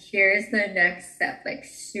 okay, like here's the next step, like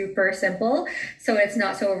super simple, so it's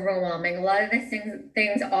not so overwhelming. A lot of these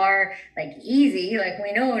things are like easy, like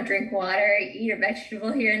we know, drink water, eat a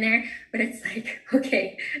vegetable here and there, but it's like,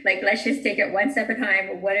 okay, like let's just take it one step at a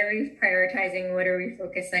time. What are we prioritizing? What are we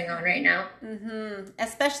focusing on right now?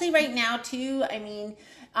 Especially right now too. I mean,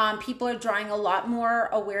 people are drawing a lot more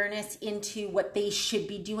awareness into what they should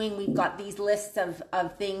be doing. We've got these lists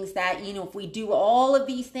of things that, you know, if we do all of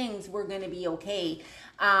these things, we're going to be okay.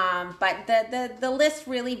 But the list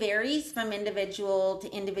really varies from individual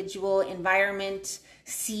to individual, environment,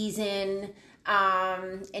 season,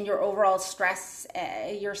 and your overall stress,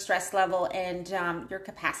 your stress level, and your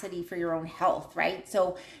capacity for your own health, right?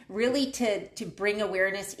 So really to bring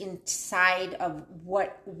awareness inside of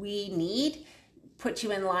what we need, put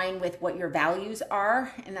you in line with what your values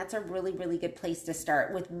are. And that's a really, really good place to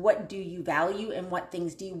start with. What do you value and what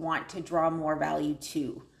things do you want to draw more value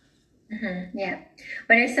to? Yeah.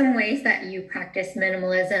 What are some ways that you practice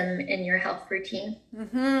minimalism in your health routine?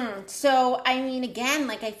 So, I mean, again,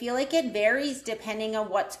 like I feel like it varies depending on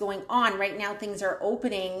what's going on. Right now, things are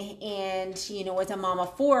opening, and, you know, as a mom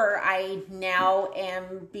of four, I now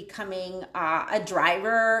am becoming a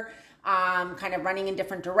driver, kind of running in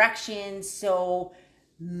different directions. So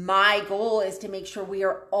my goal is to make sure we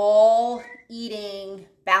are all eating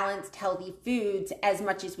balanced, healthy foods as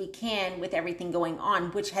much as we can with everything going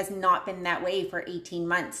on, which has not been that way for 18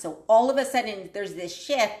 months. So all of a sudden there's this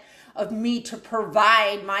shift of me to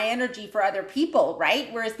provide my energy for other people,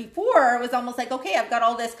 right? Whereas before it was almost like, okay, I've got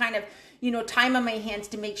all this kind of, you know, time on my hands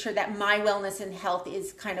to make sure that my wellness and health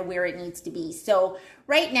is kind of where it needs to be. So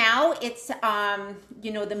right now it's,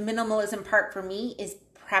 you know, the minimalism part for me is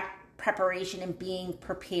preparation and being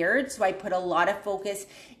prepared. So I put a lot of focus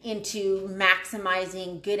into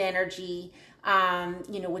maximizing good energy,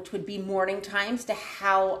 you know, which would be morning times, to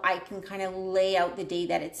how I can kind of lay out the day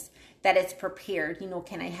that it's prepared. You know,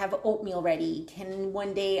 can I have oatmeal ready? Can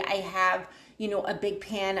one day I have, you know, a big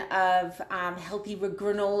pan of healthy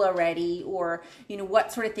granola ready? Or, you know,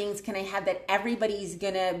 what sort of things can I have that everybody's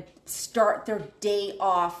gonna start their day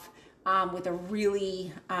off with a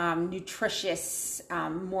really nutritious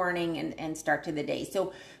morning and start to the day.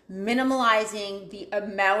 So minimalizing the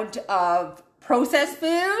amount of processed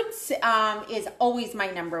foods is always my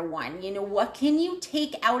number one. You know, what can you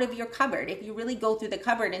take out of your cupboard? If you really go through the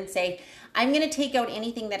cupboard and say, I'm going to take out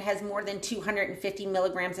anything that has more than 250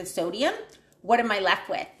 milligrams of sodium, what am I left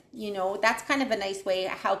with? You know, that's kind of a nice way.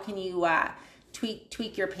 How can you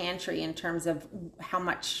tweak your pantry in terms of how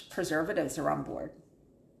much preservatives are on board?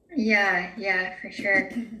 Yeah, for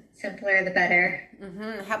sure. Simpler the better.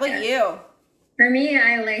 How about you? For me,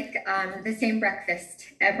 I like the same breakfast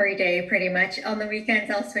every day, pretty much. On the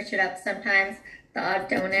weekends, I'll switch it up sometimes. The odd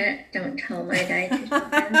donut, don't tell my dietitian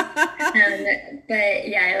friends. But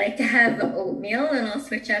yeah, I like to have oatmeal, and I'll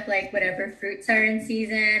switch up like whatever fruits are in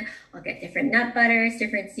season. I'll get different nut butters,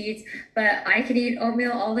 different seeds, but I could eat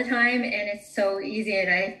oatmeal all the time, and it's so easy. And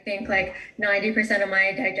I think like 90% of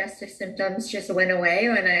my digestive symptoms just went away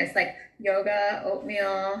when I was like yoga,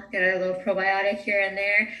 oatmeal, get a little probiotic here and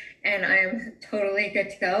there, and I'm totally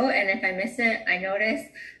good to go. And if I miss it, I notice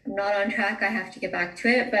I'm not on track, I have to get back to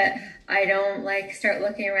it. But I don't like start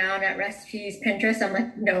looking around at recipes, Pinterest. I'm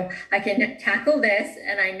like, no, I can tackle this.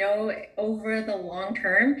 And I know over the long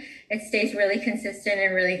term, it stays really consistent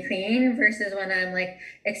and really clean, versus when I'm like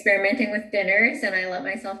experimenting with dinners and I let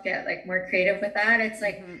myself get like more creative with that. It's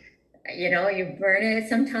like, you know, you burn it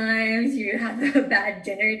sometimes, you have a bad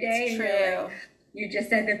dinner day. It's true. You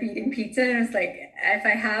just end up eating pizza, and it's like, if I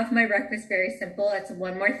have my breakfast very simple, it's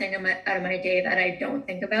one more thing out of my day that I don't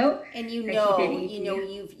think about. And you've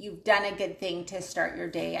done a good thing to start your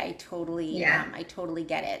day. I totally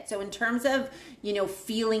get it. So in terms of, you know,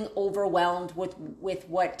 feeling overwhelmed with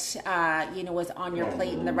what you know, was on your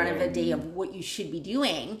plate in the run of a day of what you should be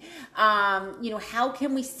doing, you know, how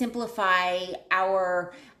can we simplify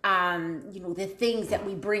our you know, the things that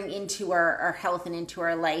we bring into our health and into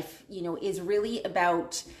our life, you know, is really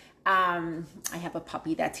about I have a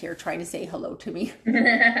puppy that's here trying to say hello to me.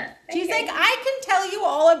 She's like, I can tell you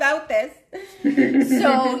all about this.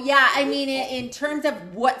 So yeah, I mean, in terms of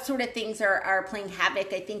what sort of things are playing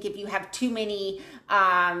havoc, I think if you have too many,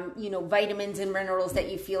 vitamins and minerals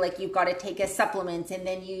that you feel like you've got to take as supplements, and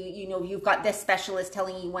then you've got this specialist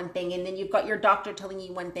telling you one thing, and then you've got your doctor telling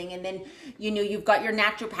you one thing, and then, you've got your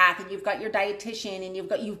naturopath, and you've got your dietitian, and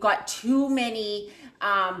you've got too many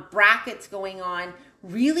brackets going on.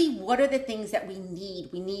 Really, what are the things that we need?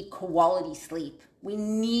 We need quality sleep. We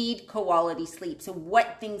need quality sleep. So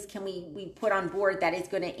what things can we put on board that is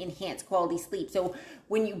going to enhance quality sleep? So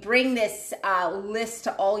when you bring this list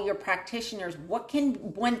to all your practitioners, what can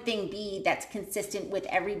one thing be that's consistent with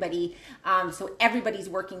everybody? So everybody's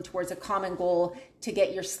working towards a common goal to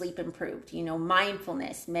get your sleep improved.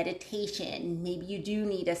 Mindfulness, meditation. Maybe you do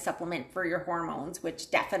need a supplement for your hormones,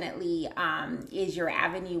 which definitely is your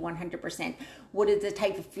avenue 100%. What is the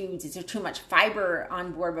type of foods? Is there too much fiber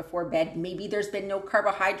on board before bed? Maybe there's been no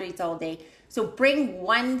carbohydrates all day. So bring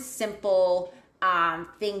one simple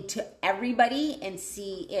thing to everybody and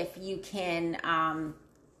see if you can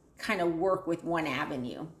kind of work with one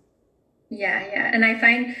avenue. Yeah. And I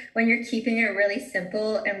find when you're keeping it really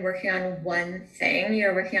simple and working on one thing,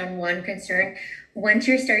 you're working on one concern, once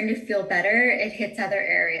you're starting to feel better, it hits other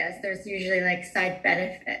areas. There's usually like side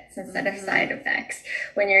benefits instead of side effects.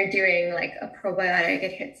 When you're doing like a probiotic,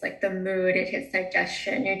 it hits like the mood, it hits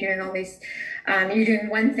digestion. You're doing all these, you're doing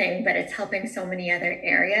one thing, but it's helping so many other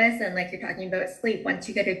areas. And like you're talking about sleep, once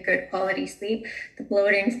you get a good quality sleep, the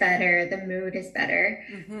bloating's better, the mood is better.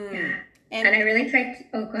 Mm-hmm. Yeah. And I really tried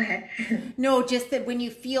to, go ahead. No, just that when you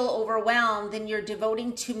feel overwhelmed, then you're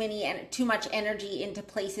devoting too much energy into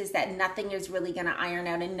places that nothing is really going to iron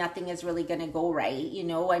out and nothing is really going to go right.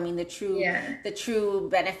 I mean, the true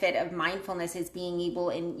benefit of mindfulness is being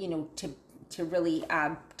able to really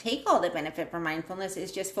take all the benefit from mindfulness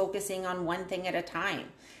is just focusing on one thing at a time.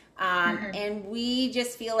 And we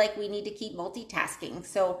just feel like we need to keep multitasking.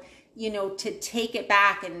 So, to take it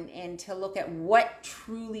back and to look at what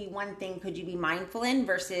truly one thing could you be mindful in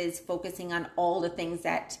versus focusing on all the things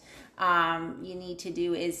that you need to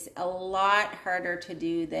do is a lot harder to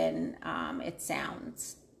do than it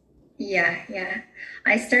sounds. Yeah.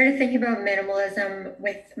 I started thinking about minimalism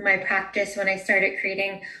with my practice when I started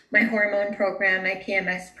creating my hormone program, my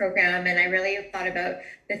PMS program, and I really thought about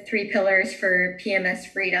the 3 pillars for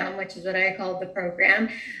PMS freedom, which is what I called the program.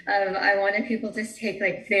 I wanted people to take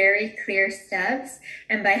like very clear steps,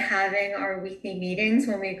 and by having our weekly meetings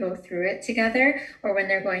when we go through it together or when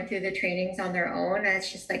they're going through the trainings on their own,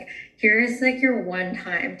 it's just like, here's like your one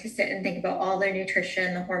time to sit and think about all their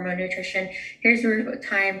nutrition, the hormone nutrition. Here's your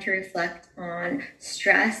time to reflect on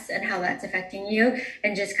stress and how that's affecting you,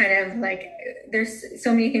 and just kind of like, there's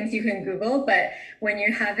so many things you can Google, but when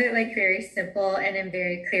you have it like very simple and in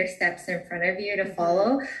very clear steps in front of you to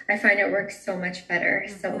follow, I find it works so much better.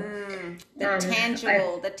 So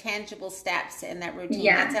the tangible steps in that routine.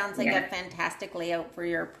 That sounds like a fantastic layout for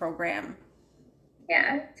your program.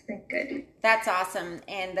 Yeah, it's been good. That's awesome.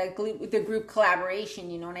 And the group collaboration,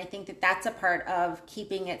 and I think that's a part of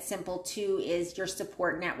keeping it simple too, is your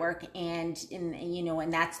support network. And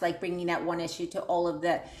that's like bringing that one issue to all of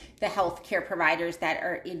the healthcare providers that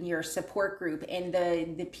are in your support group and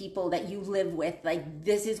the people that you live with. Like,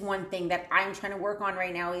 this is one thing that I'm trying to work on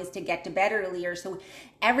right now is to get to bed earlier. So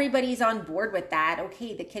everybody's on board with that.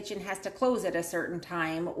 Okay, the kitchen has to close at a certain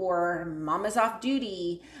time, or mama's off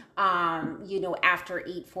duty, after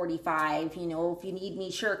 8:45. If you need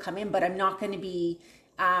me, sure, come in, but I'm not going to be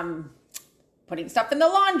putting stuff in the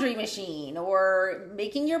laundry machine or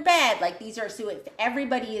making your bed. Like, these are, so if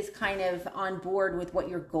everybody is kind of on board with what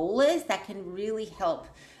your goal is, that can really help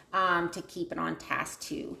to keep it on task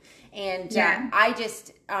too. And I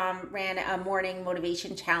just ran a morning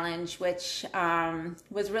motivation challenge, which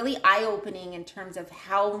was really eye-opening in terms of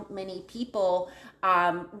how many people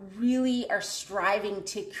really are striving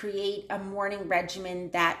to create a morning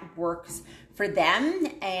regimen that works for them.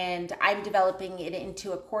 And I'm developing it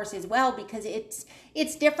into a course as well, because it's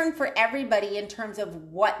different for everybody in terms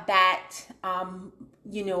of what that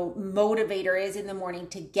motivator is in the morning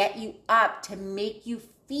to get you up, to make you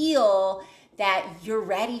feel that you're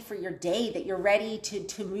ready for your day, that you're ready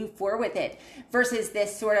to move forward with it, versus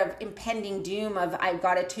this sort of impending doom of, I've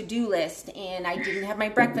got a to-do list and I didn't have my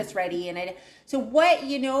breakfast ready. So what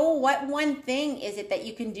one thing is it that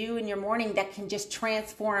you can do in your morning that can just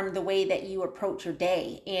transform the way that you approach your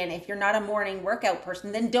day? And if you're not a morning workout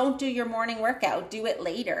person, then don't do your morning workout, do it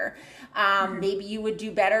later. Maybe you would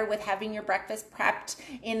do better with having your breakfast prepped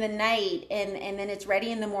in the night and then it's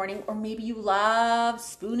ready in the morning. Or maybe you love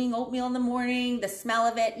spooning oatmeal in the morning morning, the smell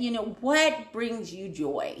of it, what brings you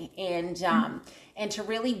joy, and to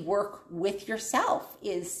really work with yourself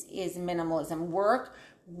is minimalism. Work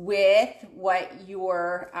with what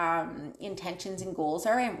your intentions and goals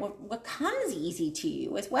are, and what comes easy to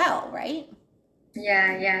you as well, right?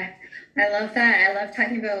 Yeah. I love that. I love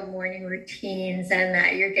talking about morning routines and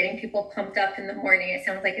that you're getting people pumped up in the morning. It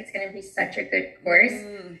sounds like it's going to be such a good course.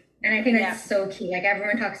 And I think that's so key. Like,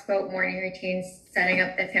 everyone talks about morning routines, setting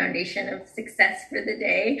up the foundation of success for the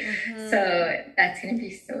day. So that's going to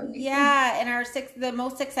be so amazing. Yeah, and the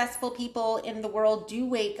most successful people in the world do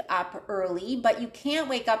wake up early, but you can't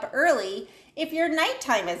wake up early if your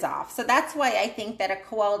nighttime is off. So that's why I think that a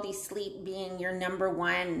quality sleep being your number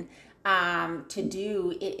one to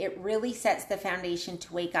do, it really sets the foundation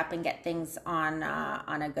to wake up and get things on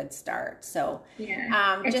a good start. So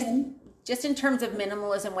just in terms of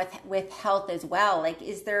minimalism with health as well, like,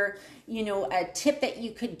 is there, a tip that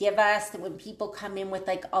you could give us when people come in with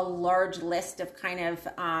like a large list of kind of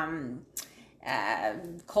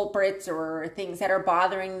culprits or things that are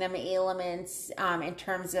bothering them, ailments, in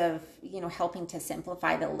terms of, helping to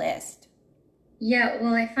simplify the list? Yeah,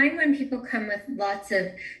 well, I find when people come with lots of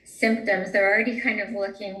symptoms, they're already kind of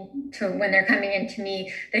looking to, when they're coming into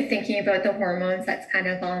me, they're thinking about the hormones. That's kind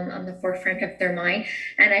of on the forefront of their mind.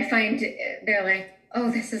 And I find they're like, oh,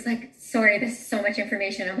 this is so much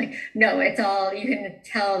information. I'm like, no, it's all, you can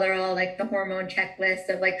tell they're all like the hormone checklist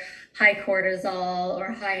of like high cortisol or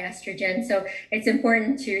high estrogen. So it's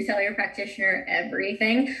important to tell your practitioner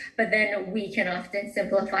everything, but then we can often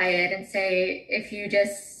simplify it and say, if you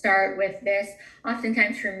just start with this,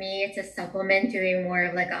 oftentimes for me, it's a supplement, doing more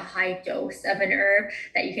of like a high dose of an herb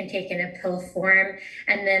that you can take in a pill form,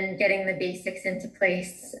 and then getting the basics into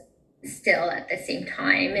place still at the same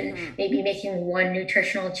time, and maybe making one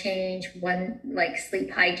nutritional change, one like sleep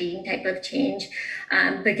hygiene type of change,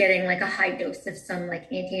 but getting like a high dose of some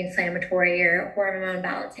like anti-inflammatory or hormone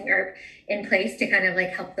balancing herb in place to kind of like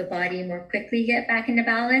help the body more quickly get back into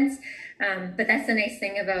balance. But that's the nice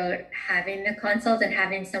thing about having the consult and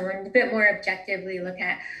having someone a bit more objectively look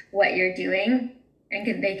at what you're doing,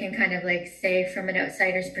 and they can kind of like say from an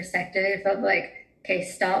outsider's perspective of like, okay,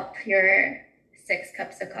 stop your 6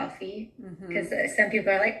 cups of coffee, because some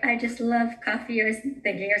people are like, I just love coffee. I was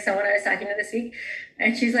thinking of someone I was talking to this week,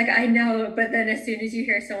 and she's like, I know, but then as soon as you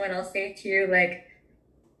hear someone else say to you like,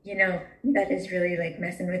 that is really like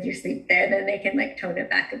messing with your sleep, then they can like tone it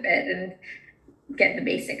back a bit and get the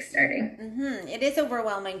basics starting. It is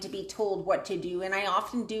overwhelming to be told what to do, and I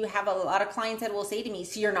often do have a lot of clients that will say to me,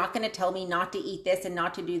 so you're not going to tell me not to eat this and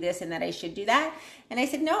not to do this and that I should do that? And I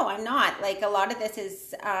said, no, I'm not. Like, a lot of this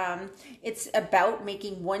is it's about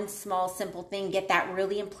making one small simple thing, get that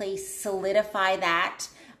really in place, solidify that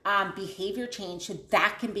behavior change, so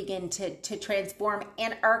that can begin to transform,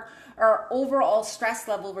 and our overall stress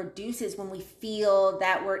level reduces when we feel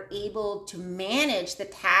that we're able to manage the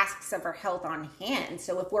tasks of our health on hand.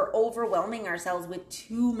 So if we're overwhelming ourselves with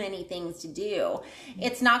too many things to do,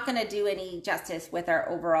 it's not going to do any justice with our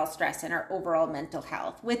overall stress and our overall mental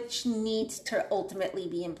health, which needs to ultimately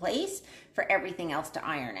be in place for everything else to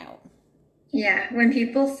iron out. Yeah, when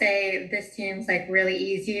people say this seems like really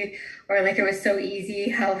easy, or like it was so easy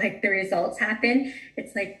how like the results happen,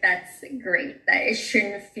 it's like, that's great. That it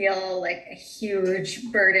shouldn't feel like a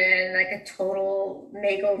huge burden, like a total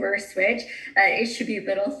makeover switch. It should be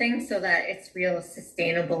little things so that it's real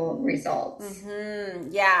sustainable results.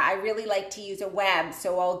 Yeah, I really like to use a web.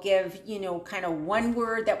 So I'll give, kind of one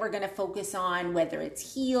word that we're going to focus on, whether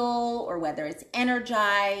it's heal or whether it's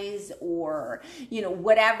energize or,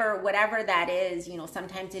 whatever that is.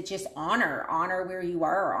 Sometimes it's just honor where you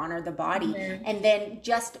are, or honor the body. And then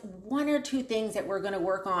just 1 or 2 things that we're going to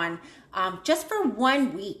work on just for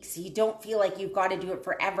 1 week, so you don't feel like you've got to do it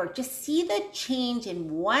forever. Just see the change in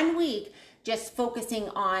 1 week, just focusing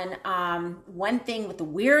on one thing with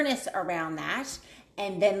awareness around that.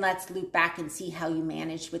 And then let's loop back and see how you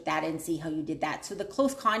managed with that and see how you did that. So the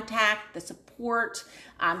close contact, the support,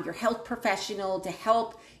 your health professional to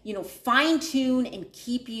help, fine tune and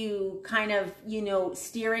keep you kind of,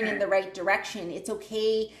 steering in the right direction. It's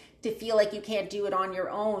okay to feel like you can't do it on your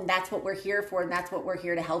own. That's what we're here for, and that's what we're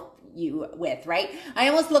here to help you with, right? I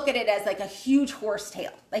almost look at it as like a huge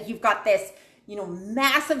horsetail. Like, you've got this,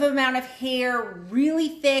 massive amount of hair,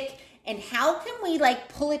 really thick, and how can we like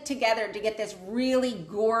pull it together to get this really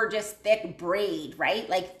gorgeous thick braid, right?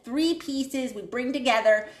 Like 3 pieces we bring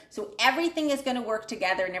together, so everything is going to work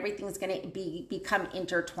together and everything's going to become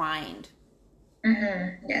intertwined.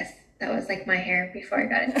 Yes, that was like my hair before I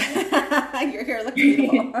got it. Your hair looks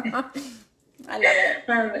beautiful. I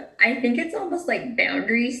love it. I think it's almost like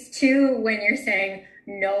boundaries too, when you're saying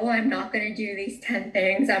no, I'm not going to do these 10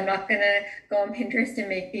 things. I'm not going to go on Pinterest and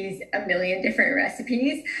make these a million different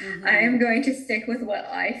recipes. I am going to stick with what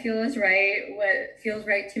I feel is right, what feels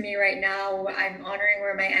right to me right now. I'm honoring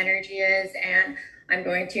where my energy is, and I'm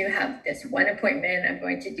going to have this one appointment. I'm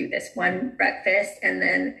going to do this one breakfast, and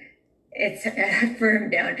then it's a firm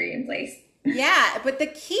boundary in place. Yeah, but the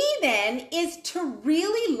key then is to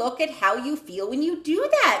really look at how you feel when you do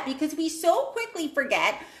that, because we so quickly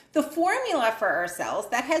forget the formula for ourselves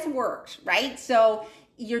that has worked, right? So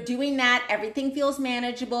you're doing that, everything feels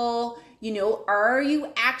manageable. You know, are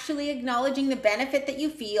you actually acknowledging the benefit that you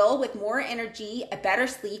feel with more energy, a better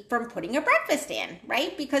sleep from putting a breakfast in,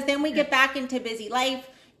 right? Because then we get back into busy life,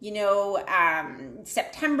 you know,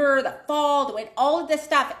 September, the fall, all of this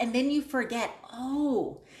stuff. And then you forget,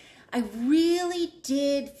 oh, I really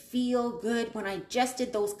did feel good when I just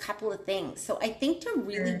did those couple of things. So I think to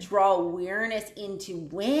really draw awareness into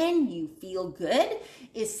when you feel good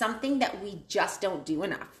is something that we just don't do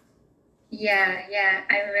enough. Yeah.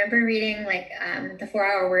 I remember reading like the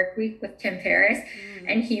 4-Hour Workweek with Tim Ferriss,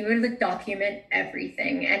 and he would document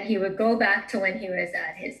everything, and he would go back to when he was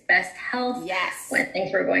at his best health, when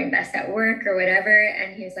things were going best at work or whatever,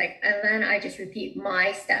 and he was like, and then I just repeat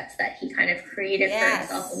my steps that he kind of created for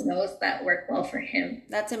himself and those that work well for him.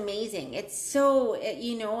 That's amazing. It's so,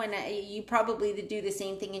 you know, and you probably do the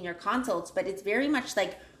same thing in your consults, but it's very much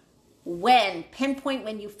like, pinpoint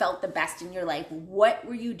when you felt the best in your life. What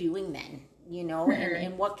were you doing then? You know,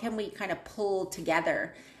 and what can we kind of pull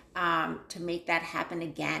together to make that happen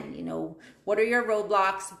again? You know, what are your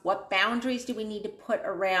roadblocks? What boundaries do we need to put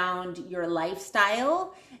around your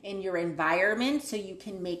lifestyle and your environment so you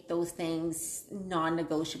can make those things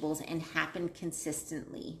non-negotiables and happen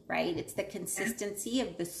consistently, right? It's the consistency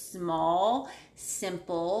of the small,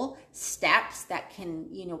 simple steps that can,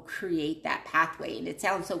 you know, create that pathway. And it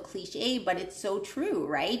sounds so cliche, but it's so true,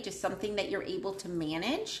 right? Just something that you're able to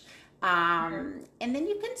manage. And then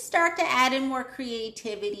you can start to add in more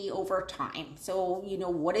creativity over time. So, you know,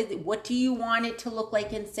 what do you want it to look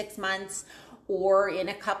like in 6 months or in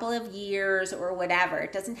a couple of years or whatever?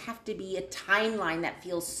 It doesn't have to be a timeline that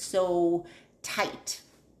feels so tight.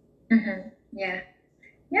 Yeah,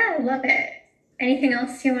 I love it. Anything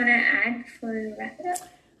else you want to add before we wrap it up?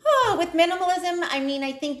 Oh, with minimalism, I mean,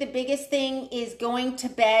 I think the biggest thing is going to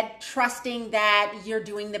bed, trusting that you're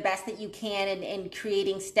doing the best that you can and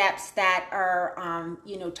creating steps that are,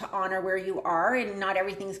 you know, to honor where you are, and not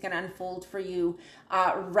everything's going to unfold for you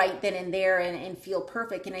right then and there and feel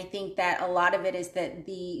perfect. And I think that a lot of it is that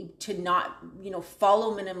to not, you know,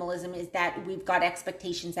 follow minimalism is that we've got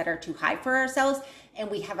expectations that are too high for ourselves, and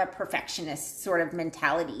we have a perfectionist sort of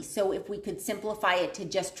mentality. So if we could simplify it to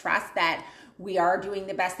just trust that we are doing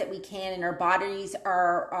the best that we can, and our bodies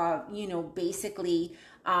are, you know, basically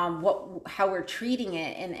how we're treating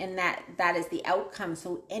it, and that is the outcome.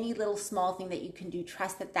 So any little small thing that you can do,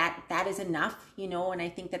 trust that is enough, you know. And I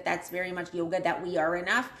think that that's very much yoga, that we are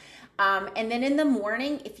enough. And then in the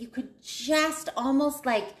morning, if you could just almost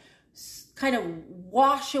like kind of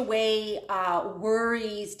wash away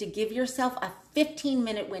worries, to give yourself a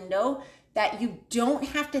 15-minute window that you don't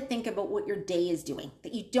have to think about what your day is doing,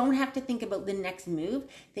 that you don't have to think about the next move,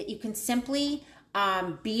 that you can simply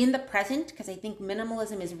be in the present, because I think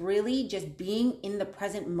minimalism is really just being in the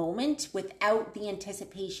present moment without the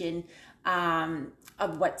anticipation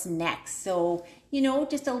of what's next. So, you know,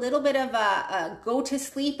 just a little bit of a go to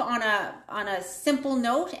sleep on a simple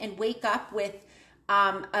note and wake up with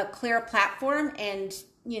a clear platform, and,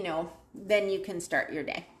 you know, then you can start your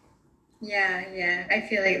day. Yeah. I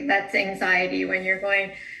feel like that's anxiety when you're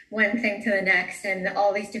going one thing to the next and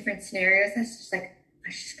all these different scenarios. That's just like,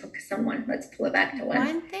 let's just focus on one. Let's pull it back to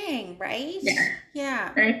one thing, right?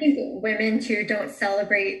 Yeah. And I think women too don't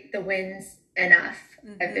celebrate the wins enough.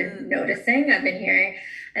 I've been noticing, I've been hearing,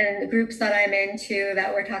 and the groups that I'm into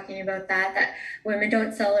that we're talking about that women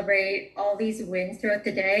don't celebrate all these wins throughout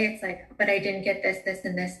the day. It's like, but I didn't get this,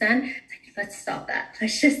 and this done. It's like, let's stop that.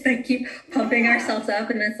 Let's just like keep pumping ourselves up.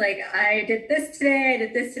 And it's like, I did this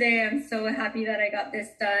today. I'm so happy that I got this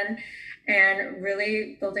done, and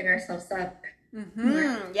really building ourselves up.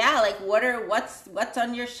 Yeah, like what's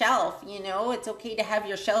on your shelf? You know, it's okay to have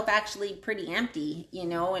your shelf actually pretty empty, you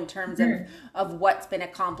know, in terms of what's been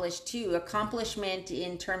accomplished too. Accomplishment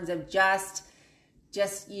in terms of just,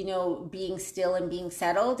 you know, being still and being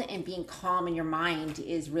settled and being calm in your mind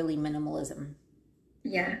is really minimalism.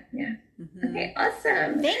 Yeah. Okay,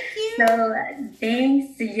 awesome. Thank you. So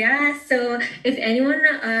thanks. Yeah. So if anyone,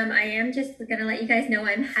 I am just gonna let you guys know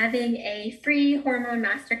I'm having a free hormone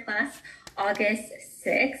masterclass August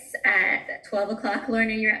 6th at 12 o'clock.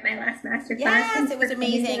 Lorna, you're at my last masterclass. Yes, it was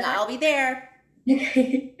amazing. I'll be there.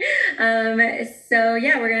 Okay. So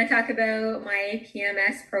yeah, we're going to talk about my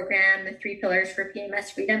PMS program, the 3 pillars for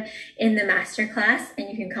PMS freedom in the masterclass, and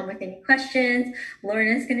you can come with any questions.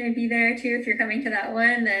 Lorna's going to be there too. If you're coming to that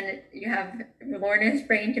one, then you have Lorna's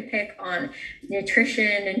brain to pick on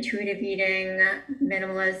nutrition, intuitive eating,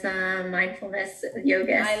 minimalism, mindfulness,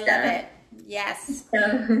 yoga I stuff. love it. Yes.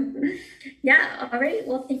 So, yeah. All right.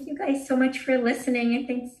 Well, thank you guys so much for listening, and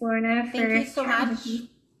thanks, Lorna, for Thank you so much.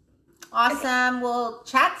 Awesome. Okay. We'll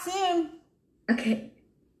chat soon. Okay.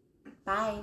 Bye.